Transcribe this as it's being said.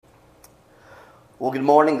Well, good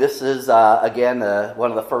morning. This is, again,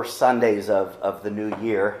 one of the first Sundays of the new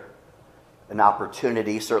year. An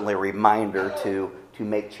opportunity, certainly a reminder to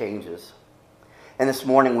make changes. And this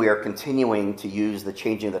morning we are continuing to use the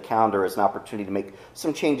changing of the calendar as an opportunity to make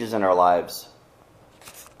some changes in our lives.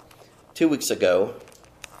 2 weeks ago,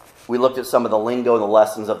 we looked at some of the lingo and the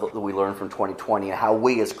lessons that we learned from 2020 and how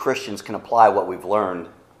we as Christians can apply what we've learned.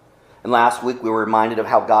 And last week we were reminded of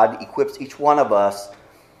how God equips each one of us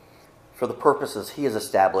for the purposes He has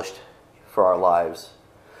established for our lives.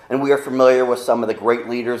 And we are familiar with some of the great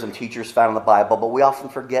leaders and teachers found in the Bible, but we often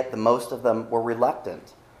forget that most of them were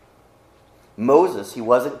reluctant. Moses, he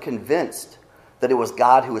wasn't convinced that it was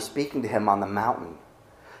God who was speaking to him on the mountain.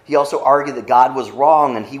 He also argued that God was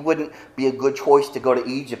wrong and he wouldn't be a good choice to go to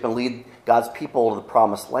Egypt and lead God's people to the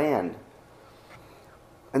promised land.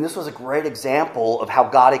 And this was a great example of how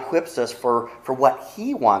God equips us for what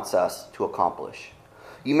He wants us to accomplish.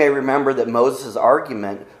 You may remember that Moses'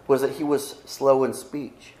 argument was that he was slow in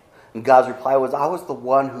speech. And God's reply was, I was the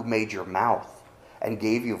one who made your mouth and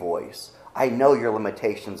gave you voice. I know your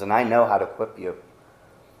limitations and I know how to equip you.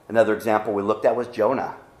 Another example we looked at was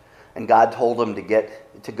Jonah. And God told him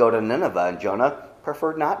to go to Nineveh, and Jonah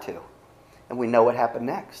preferred not to. And we know what happened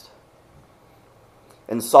next.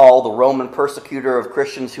 And Saul, the Roman persecutor of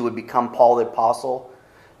Christians who would become Paul the Apostle,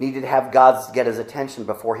 needed to have God get his attention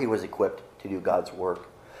before he was equipped to do God's work.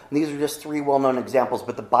 And these are just three well-known examples,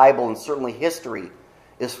 but the Bible and certainly history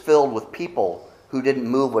is filled with people who didn't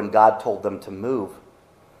move when God told them to move.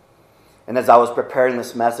 And as I was preparing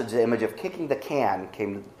this message, the image of kicking the can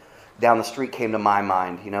down the street came to my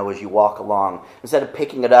mind, as you walk along. Instead of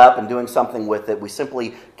picking it up and doing something with it, we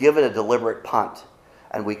simply give it a deliberate punt.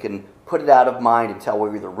 And we can put it out of mind until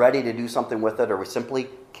we're either ready to do something with it or we simply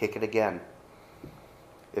kick it again.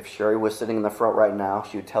 If Sherry was sitting in the front right now,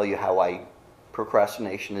 she would tell you how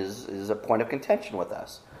procrastination is a point of contention with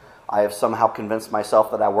us. I have somehow convinced myself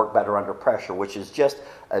that I work better under pressure, which is just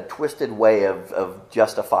a twisted way of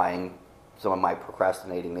justifying some of my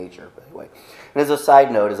procrastinating nature. But anyway, and as a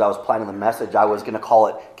side note, as I was planning the message, I was going to call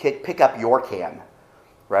it "Pick Up Your Can,"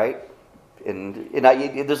 right? And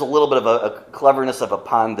there's a little bit of a cleverness of a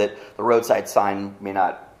pun that the roadside sign may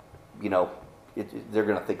not, they're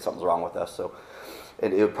going to think something's wrong with us. So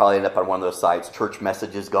it would probably end up on one of those sites, church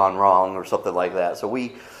messages gone wrong or something like that. So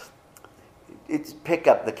it's pick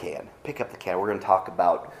up the can. Pick up the can. We're going to talk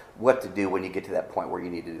about what to do when you get to that point where you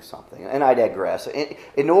need to do something. And I digress.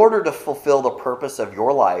 In order to fulfill the purpose of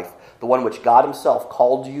your life, the one which God Himself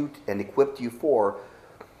called you and equipped you for,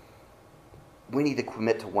 we need to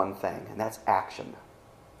commit to one thing, and that's action.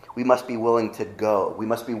 We must be willing to go. We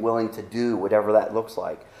must be willing to do whatever that looks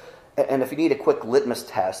like. And if you need a quick litmus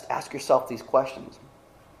test, ask yourself these questions.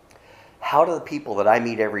 How do the people that I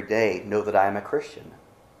meet every day know that I am a Christian?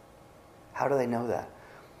 How do they know that?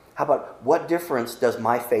 How about what difference does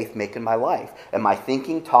my faith make in my life? Am I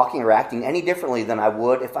thinking, talking, or acting any differently than I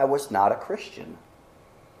would if I was not a Christian?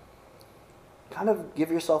 Kind of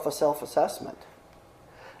give yourself a self-assessment.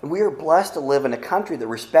 And we are blessed to live in a country that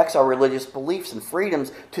respects our religious beliefs and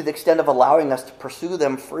freedoms to the extent of allowing us to pursue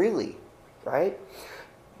them freely, right?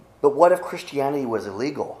 But what if Christianity was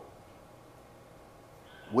illegal?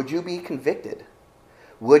 Would you be convicted?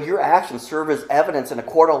 Would your actions serve as evidence in a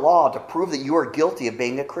court of law to prove that you are guilty of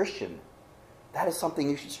being a Christian? That is something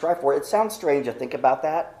you should strive for. It sounds strange to think about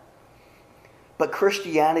that. But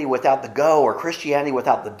Christianity without the go or Christianity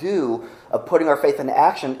without the do of putting our faith into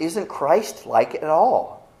action isn't Christ-like at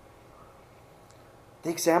all.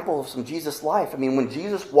 The example of some Jesus' life. When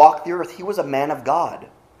Jesus walked the earth, He was a man of God.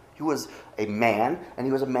 He was a man and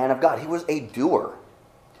He was a man of God. He was a doer.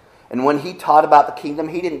 And when He taught about the kingdom,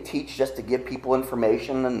 He didn't teach just to give people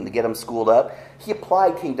information and to get them schooled up. He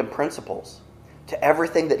applied kingdom principles to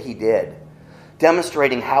everything that He did,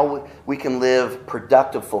 demonstrating how we can live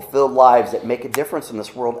productive, fulfilled lives that make a difference in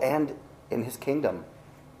this world and in His kingdom.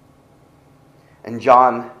 And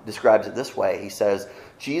John describes it this way. He says,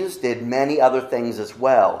 Jesus did many other things as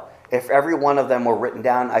well. If every one of them were written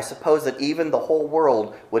down, I suppose that even the whole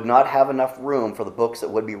world would not have enough room for the books that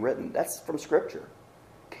would be written. That's from Scripture.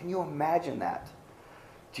 Can you imagine that?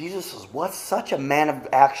 Jesus was such a man of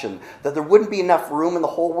action that there wouldn't be enough room in the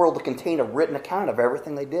whole world to contain a written account of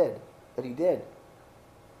everything that He did.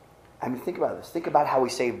 Think about this. Think about how He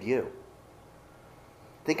saved you.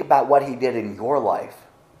 Think about what He did in your life.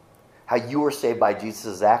 How you were saved by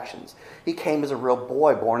Jesus' actions. He came as a real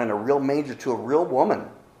boy, born in a real manger to a real woman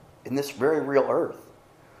in this very real earth.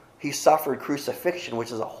 He suffered crucifixion,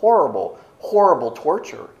 which is a horrible, horrible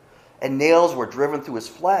torture. And nails were driven through His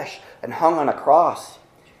flesh and hung on a cross.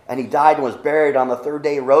 and he died and was buried. On the third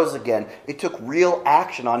day he rose again. It took real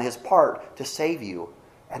action on his part to save you.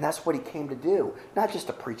 And that's what he came to do. Not just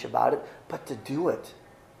to preach about it, but to do it.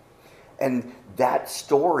 And that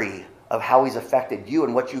story of how he's affected you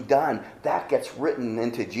and what you've done, that gets written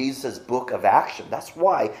into Jesus' book of action. That's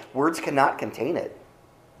why words cannot contain it.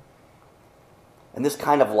 And this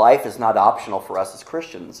kind of life is not optional for us as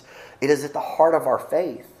Christians. It is at the heart of our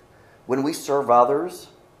faith. When we serve others,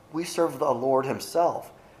 we serve the Lord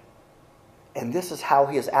himself. And this is how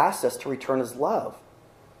he has asked us to return his love.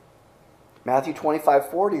 Matthew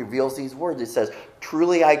 25:40 reveals these words. It says,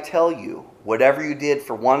 "Truly I tell you, whatever you did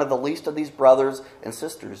for one of the least of these brothers and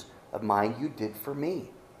sisters of mine, you did for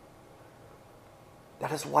me."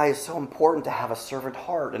 That is why it's so important to have a servant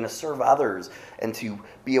heart and to serve others and to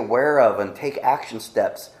be aware of and take action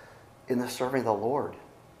steps in the serving the Lord.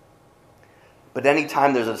 But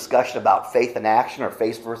anytime there's a discussion about faith and action or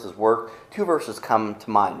faith versus work, two verses come to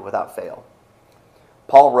mind without fail.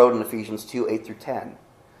 Paul wrote in Ephesians 2:8-10,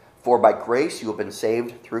 "For by grace you have been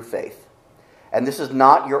saved through faith. And this is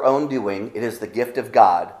not your own doing, it is the gift of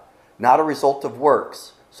God, not a result of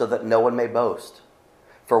works, so that no one may boast.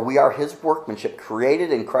 For we are his workmanship,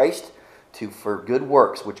 created in Christ for good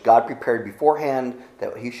works, which God prepared beforehand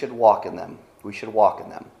that he should walk in them. We should walk in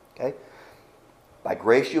them." Okay? By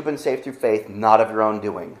grace you've been saved through faith, not of your own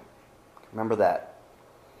doing. Remember that.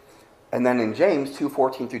 And then in James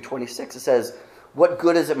 2:14-26 it says, "What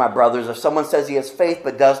good is it, my brothers, if someone says he has faith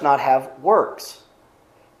but does not have works?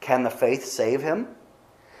 Can the faith save him?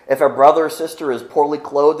 If a brother or sister is poorly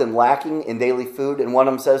clothed and lacking in daily food, and one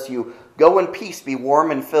of them says to you, 'Go in peace, be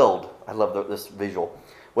warm and filled,'" I love this visual,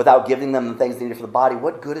 "without giving them the things needed for the body,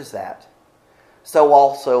 what good is that? So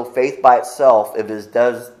also faith by itself, if it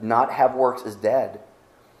does not have works, is dead.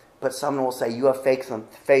 But someone will say, 'You have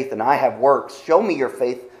faith and I have works. Show me your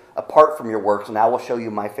faith apart from your works, and I will show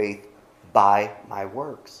you my faith by my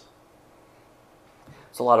works.'"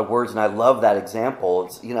 It's a lot of words, and I love that example.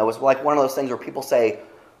 It's like one of those things where people say,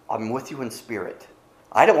 "I'm with you in spirit."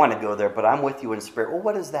 I don't want to go there, but I'm with you in spirit. Well,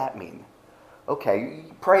 what does that mean? Okay,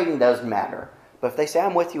 praying does matter. But if they say,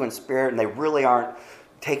 "I'm with you in spirit," and they really aren't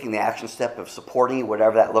taking the action step of supporting you,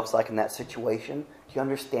 whatever that looks like in that situation, do you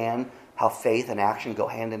understand how faith and action go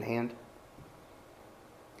hand in hand?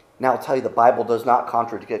 Now, I'll tell you, the Bible does not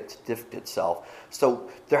contradict itself. So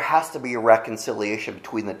there has to be a reconciliation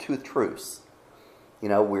between the two truths.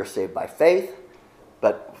 We're saved by faith,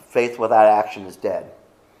 but faith without action is dead.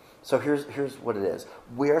 So here's what it is.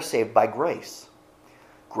 We are saved by grace.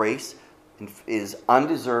 Grace is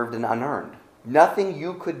undeserved and unearned. Nothing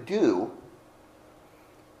you could do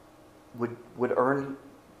would earn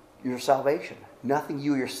your salvation. Nothing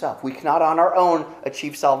you yourself. We cannot on our own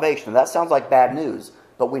achieve salvation. And that sounds like bad news,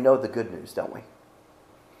 but we know the good news, don't we?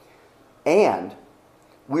 And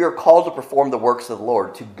we are called to perform the works of the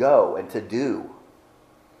Lord, to go and to do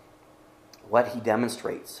what he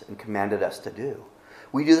demonstrates and commanded us to do.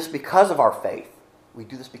 We do this because of our faith.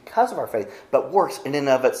 But works in and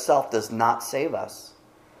of itself does not save us.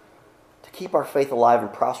 To keep our faith alive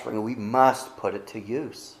and prospering, we must put it to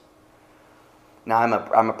use. Now,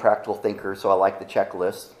 I'm a practical thinker, so I like the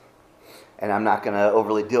checklist. And I'm not going to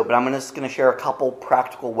overly do it, but I'm just going to share a couple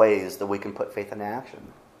practical ways that we can put faith into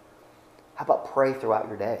action. How about pray throughout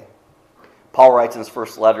your day? Paul writes in his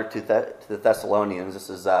first letter to the Thessalonians, this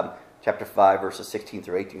is chapter 5, verses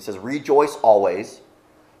 16-18. It says, "Rejoice always,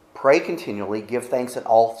 pray continually, give thanks in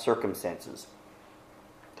all circumstances."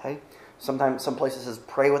 Okay? Sometimes some places it says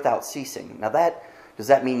pray without ceasing. Now does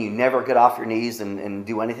that mean you never get off your knees and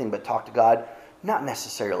do anything but talk to God? Not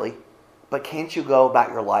necessarily. But can't you go about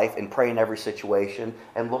your life and pray in every situation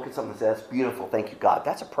and look at something and say, "That's beautiful, thank you, God."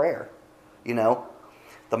 That's a prayer.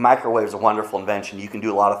 The microwave is a wonderful invention. You can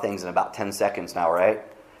do a lot of things in about 10 seconds now, right?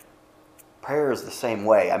 Prayer is the same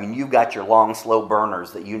way. I mean, you've got your long, slow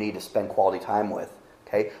burners that you need to spend quality time with.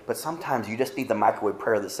 Okay? But sometimes you just need the microwave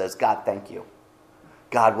prayer that says, "God, thank you.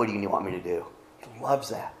 God, what do you want me to do?" He loves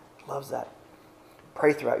that. He loves that.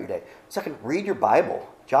 Pray throughout your day. Second, read your Bible.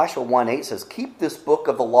 Joshua 1:8 says, "Keep this book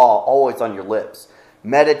of the law always on your lips.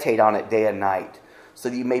 Meditate on it day and night, so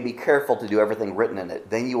that you may be careful to do everything written in it.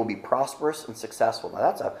 Then you will be prosperous and successful."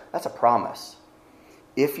 Now that's a promise.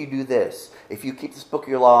 If you do this, if you keep this book of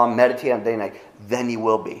your law and meditate on it day and night, then you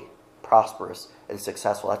will be prosperous and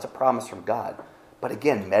successful. That's a promise from God. But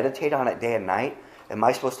again, meditate on it day and night. Am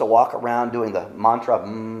I supposed to walk around doing the mantra,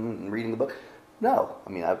 and reading the book? No. I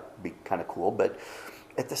mean, that would be kind of cool. But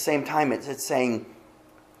at the same time, it's saying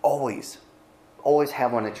always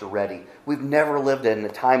have one at your ready. We've never lived in a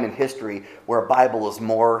time in history where a Bible is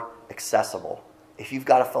more accessible. If you've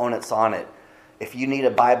got a phone that's on it, If you need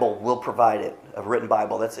a Bible, we'll provide it, a written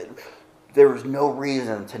Bible. That's it. There's no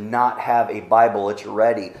reason to not have a Bible at your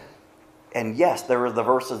ready. And yes, there are the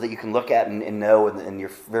verses that you can look at and know, and you're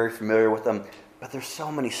very familiar with them. But there's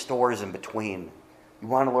so many stories in between. You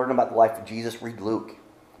want to learn about the life of Jesus, read Luke,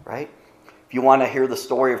 right? If you want to hear the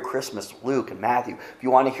story of Christmas, Luke and Matthew. If you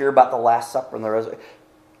want to hear about the Last Supper and the resurrection,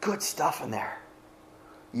 good stuff in there.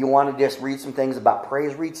 You want to just read some things about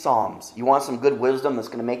praise, read Psalms. You want some good wisdom that's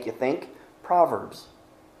going to make you think, Proverbs.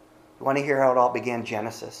 You want to hear how it all began,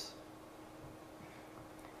 Genesis.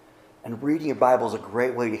 And reading your Bible is a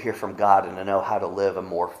great way to hear from God and to know how to live a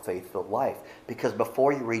more faith-filled life. Because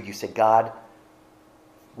before you read, you say, God,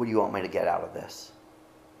 what do you want me to get out of this?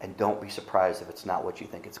 And don't be surprised if it's not what you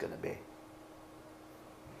think it's going to be.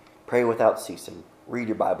 Pray without ceasing. Read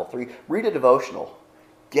your Bible. 3, read a devotional.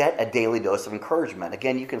 Get a daily dose of encouragement.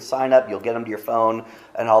 Again, you can sign up. You'll get them to your phone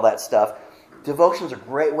and all that stuff. Devotions are a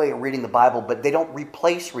great way of reading the Bible, but they don't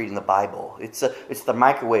replace reading the Bible. It's the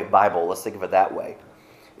microwave Bible. Let's think of it that way.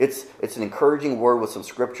 It's an encouraging word with some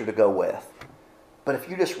scripture to go with. But if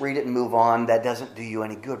you just read it and move on, that doesn't do you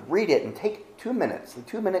any good. Read it and take 2 minutes, the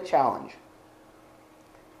 2-minute challenge,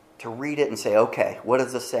 to read it and say, okay, what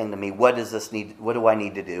is this saying to me? What do I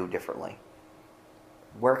need to do differently?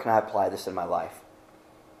 Where can I apply this in my life?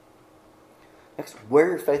 Next, wear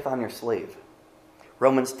your faith on your sleeve.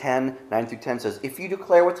 Romans 10, 9 through 10 says, if you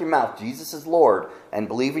declare with your mouth Jesus is Lord and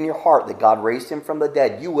believe in your heart that God raised him from the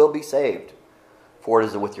dead, you will be saved. For it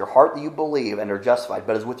is with your heart that you believe and are justified,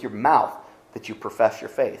 but it is with your mouth that you profess your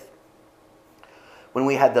faith. When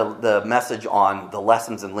we had the message on the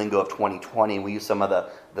lessons in lingo of 2020, we used some of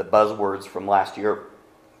the buzzwords from last year.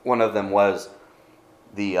 One of them was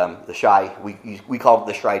the shy, we called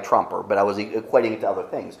it the shy trumper, but I was equating it to other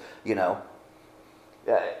things, I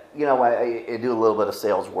do a little bit of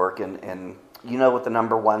sales work, and you know what the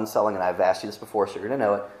number one selling, and I've asked you this before, so you're going to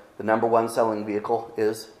know it, the number one selling vehicle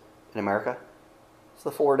is in America? It's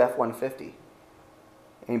the Ford F-150.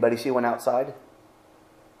 Anybody see one outside?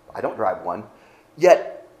 I don't drive one.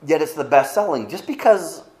 Yet it's the best selling. Just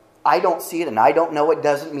because I don't see it and I don't know it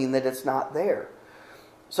doesn't mean that it's not there.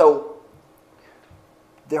 So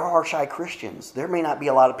there are shy Christians. There may not be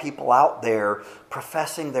a lot of people out there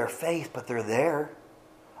professing their faith, but they're there.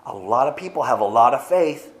 A lot of people have a lot of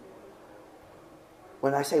faith.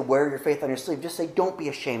 When I say wear your faith on your sleeve, just say don't be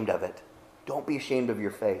ashamed of it. Don't be ashamed of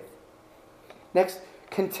your faith. Next,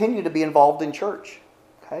 continue to be involved in church.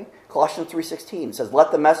 Okay? Colossians 3:16 says,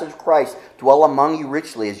 let the message of Christ dwell among you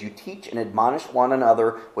richly as you teach and admonish one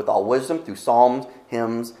another with all wisdom through psalms,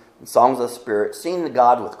 hymns, and songs of the Spirit, singing to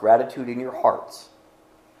God with gratitude in your hearts.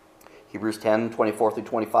 Hebrews 10, 24 through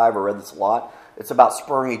 25, I read this a lot. It's about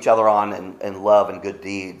spurring each other on in love and good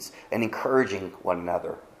deeds and encouraging one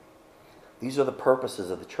another. These are the purposes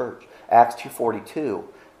of the church. Acts 2:42,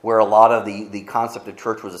 where a lot of the concept of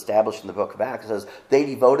church was established in the book of Acts, says they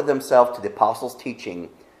devoted themselves to the apostles' teaching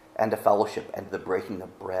and to fellowship and to the breaking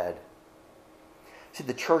of bread. See,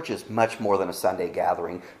 the church is much more than a Sunday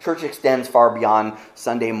gathering. Church extends far beyond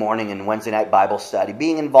Sunday morning and Wednesday night Bible study.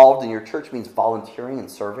 Being involved in your church means volunteering and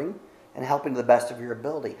serving and helping to the best of your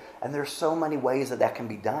ability. And there's so many ways that can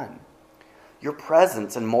be done. Your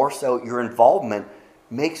presence, and more so your involvement,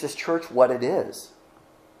 makes this church what it is.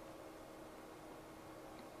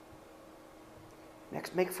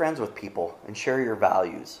 Next, make friends with people and share your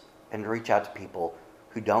values, and reach out to people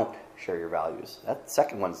who don't share your values. That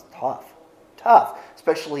second one's tough. Tough,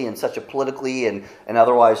 especially in such a politically and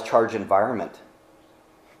otherwise charged environment.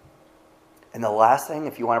 And the last thing,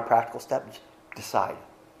 if you want a practical step, decide.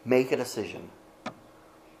 Make a decision.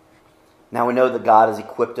 Now we know that God has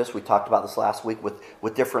equipped us, we talked about this last week,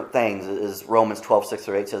 with different things. As Romans 12, 6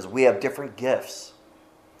 or 8 says, we have different gifts.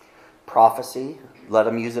 Prophecy, let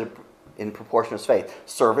them use it in proportion of faith.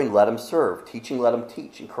 Serving, let them serve. Teaching, let them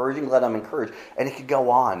teach. Encouraging, let them encourage. And it could go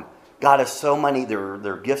on. God has so many,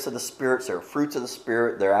 they're gifts of the Spirit, they're fruits of the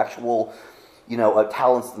Spirit, they're actual,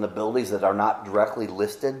 talents and abilities that are not directly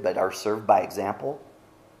listed, but are served by example.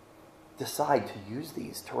 Decide to use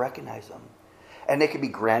these, to recognize them. And it could be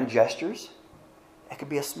grand gestures. It could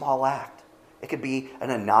be a small act. It could be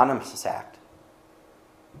an anonymous act.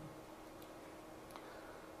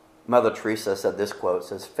 Mother Teresa said this quote,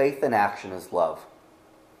 says, faith in action is love,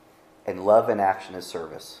 and love in action is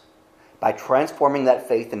service. By transforming that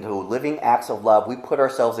faith into living acts of love, we put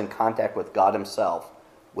ourselves in contact with God Himself,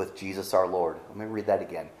 with Jesus our Lord. Let me read that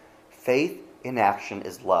again. Faith in action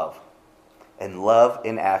is love, and love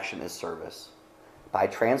in action is service. By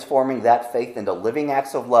transforming that faith into living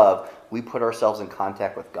acts of love, we put ourselves in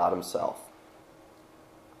contact with God Himself.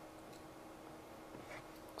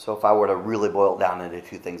 So if I were to really boil it down into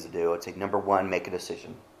two things to do, I'd say number one, make a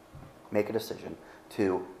decision. Make a decision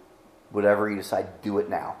to whatever you decide, do it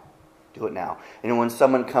now. Do it now. And when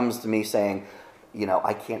someone comes to me saying,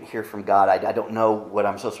 I can't hear from God, I don't know what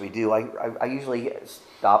I'm supposed to do, I usually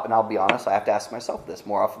stop, and I'll be honest, I have to ask myself this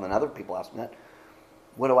more often than other people ask me that.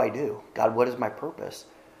 What do I do? God, what is my purpose?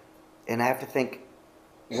 And I have to think,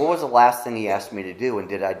 what was the last thing he asked me to do, and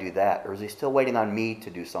did I do that? Or is he still waiting on me to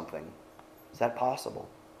do something? Is that possible?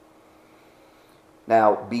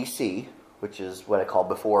 Now, BC, which is what I call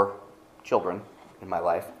before children in my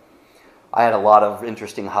life, I had a lot of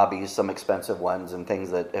interesting hobbies, some expensive ones, and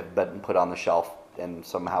things that have been put on the shelf, and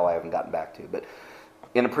somehow I haven't gotten back to. But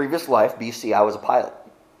in a previous life, BC, I was a pilot.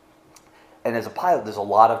 And as a pilot, there's a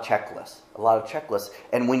lot of checklists.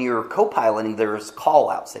 And when you're co-piloting, there's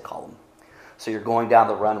call-outs, they call them. So you're going down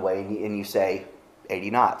the runway, and you say,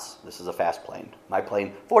 80 knots. This is a fast plane. My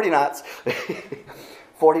plane, 40 knots.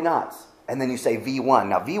 40 knots. And then you say V1.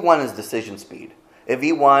 Now, V1 is decision speed. At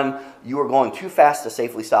V1, you are going too fast to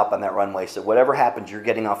safely stop on that runway, so whatever happens, you're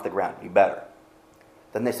getting off the ground. You better.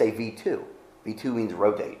 Then they say V2. V2 means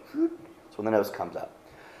rotate. That's when the nose comes up.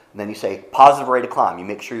 And then you say positive rate of climb. You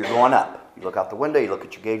make sure you're going up. You look out the window, you look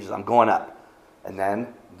at your gauges, I'm going up. And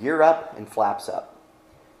then gear up and flaps up.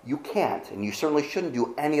 You can't, and you certainly shouldn't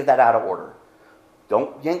do any of that out of order.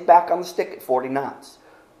 Don't yank back on the stick at 40 knots.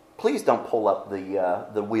 Please don't pull up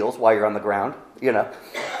the wheels while you're on the ground.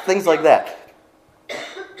 Things like that.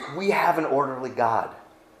 We have an orderly God.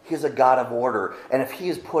 He is a God of order. And if he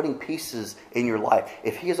is putting pieces in your life,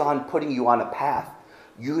 if he is putting you on a path,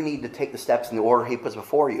 you need to take the steps in the order he puts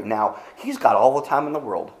before you. Now, he's got all the time in the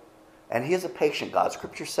world. And he is a patient God.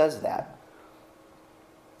 Scripture says that.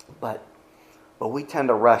 But we tend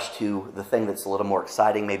to rush to the thing that's a little more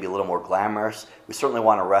exciting, maybe a little more glamorous. We certainly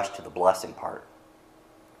want to rush to the blessing part.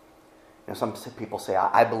 Some people say,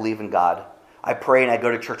 I believe in God. I pray and I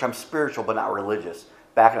go to church. I'm spiritual but not religious.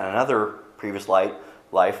 Back in another previous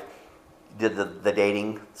life, did the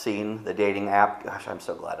dating scene, the dating app. Gosh, I'm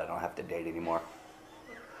so glad I don't have to date anymore.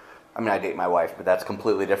 I date my wife, but that's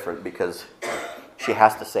completely different because she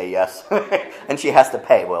has to say yes. And she has to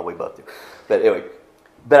pay. Well, we both do. But anyway.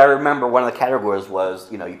 But I remember one of the categories was,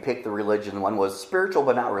 you pick the religion. One was spiritual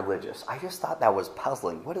but not religious. I just thought that was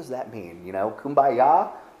puzzling. What does that mean?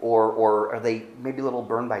 Kumbaya? Or are they maybe a little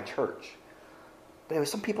burned by church? But anyway,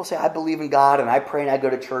 some people say, I believe in God, and I pray and I go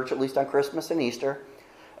to church, at least on Christmas and Easter.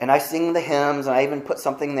 And I sing the hymns, and I even put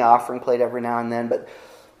something in the offering plate every now and then. But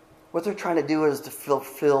what they're trying to do is to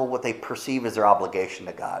fulfill what they perceive as their obligation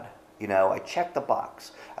to God. I checked the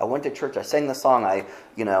box. I went to church. I sang the song. I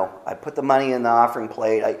put the money in the offering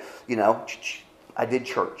plate. I did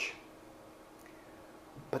church.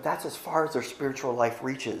 But that's as far as their spiritual life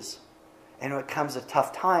reaches. And when it comes to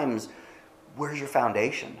tough times, where's your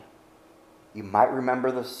foundation? You might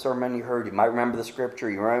remember the sermon you heard. You might remember the scripture.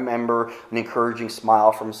 You might remember an encouraging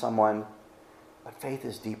smile from someone. But faith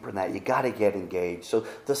is deeper than that. You got to get engaged. So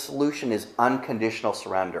the solution is unconditional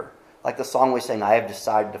surrender. Like the song we sang, I have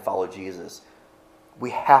decided to follow Jesus. We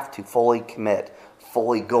have to fully commit,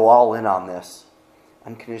 fully go all in on this.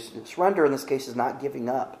 Unconditional surrender in this case is not giving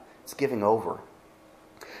up. It's giving over.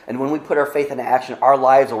 And when we put our faith into action, our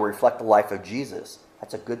lives will reflect the life of Jesus.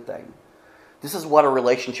 That's a good thing. This is what a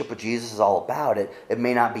relationship with Jesus is all about. It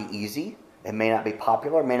may not be easy. It may not be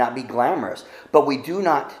popular. It may not be glamorous. But we do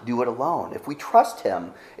not do it alone. If we trust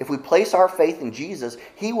him, if we place our faith in Jesus,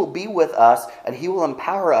 he will be with us and he will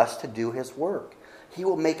empower us to do his work. He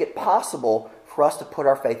will make it possible for us to put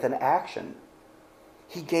our faith into action.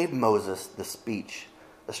 He gave Moses the speech,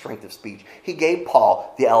 the strength of speech. He gave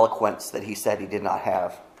Paul the eloquence that he said he did not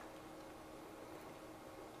have.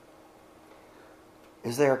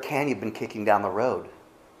 Is there a can you've been kicking down the road?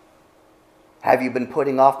 Have you been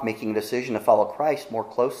putting off making a decision to follow Christ more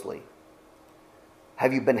closely?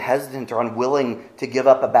 Have you been hesitant or unwilling to give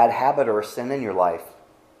up a bad habit or a sin in your life?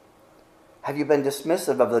 Have you been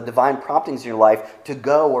dismissive of the divine promptings in your life to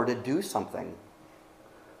go or to do something?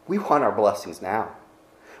 We want our blessings now.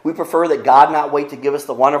 We prefer that God not wait to give us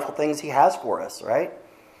the wonderful things he has for us, right?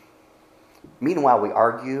 Meanwhile, we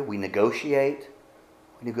argue, we negotiate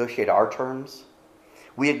our terms.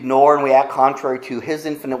 We ignore and we act contrary to his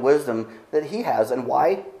infinite wisdom that he has. And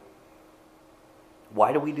why?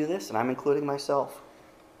 Why do we do this? And I'm including myself.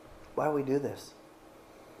 Why do we do this?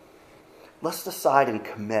 Let's decide and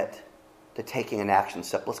commit to taking an action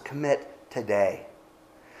step. Let's commit today.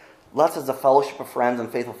 Let's, as a fellowship of friends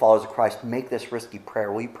and faithful followers of Christ, make this risky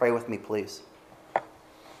prayer. Will you pray with me, please?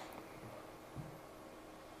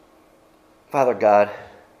 Father God,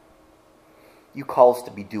 you call us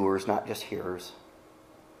to be doers, not just hearers.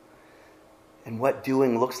 And what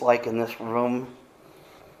doing looks like in this room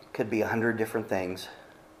could be 100 different things.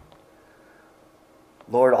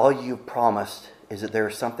 Lord, all you've promised is that there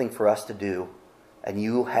is something for us to do, and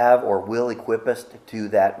you have or will equip us to do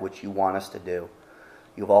that which you want us to do.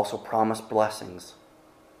 You've also promised blessings.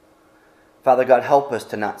 Father God, help us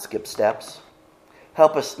to not skip steps.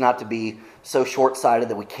 Help us not to be so short-sighted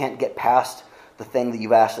that we can't get past the thing that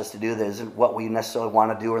you've asked us to do that isn't what we necessarily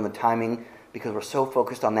want to do or in the timing, because we're so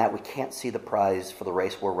focused on that we can't see the prize for the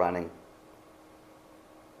race we're running.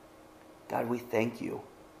 God, we thank you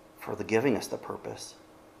for giving us the purpose,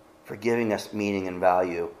 for giving us meaning and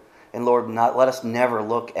value. And Lord, let us never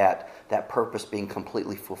look at that purpose being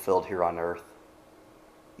completely fulfilled here on earth.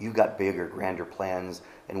 You've got bigger, grander plans,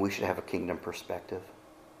 and we should have a kingdom perspective.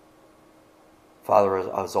 Father,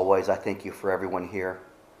 as always, I thank you for everyone here,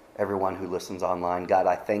 everyone who listens online. God,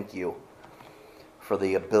 I thank you for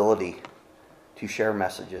the ability to share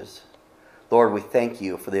messages. Lord, we thank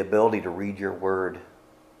you for the ability to read your word.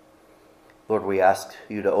 Lord, we ask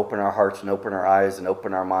you to open our hearts and open our eyes and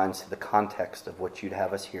open our minds to the context of what you'd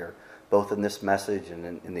have us hear, both in this message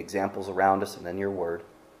and in the examples around us and in your word.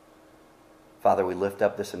 Father, we lift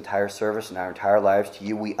up this entire service and our entire lives to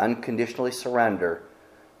you. We unconditionally surrender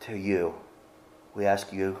to you. We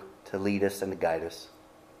ask you to lead us and to guide us.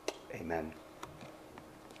 Amen.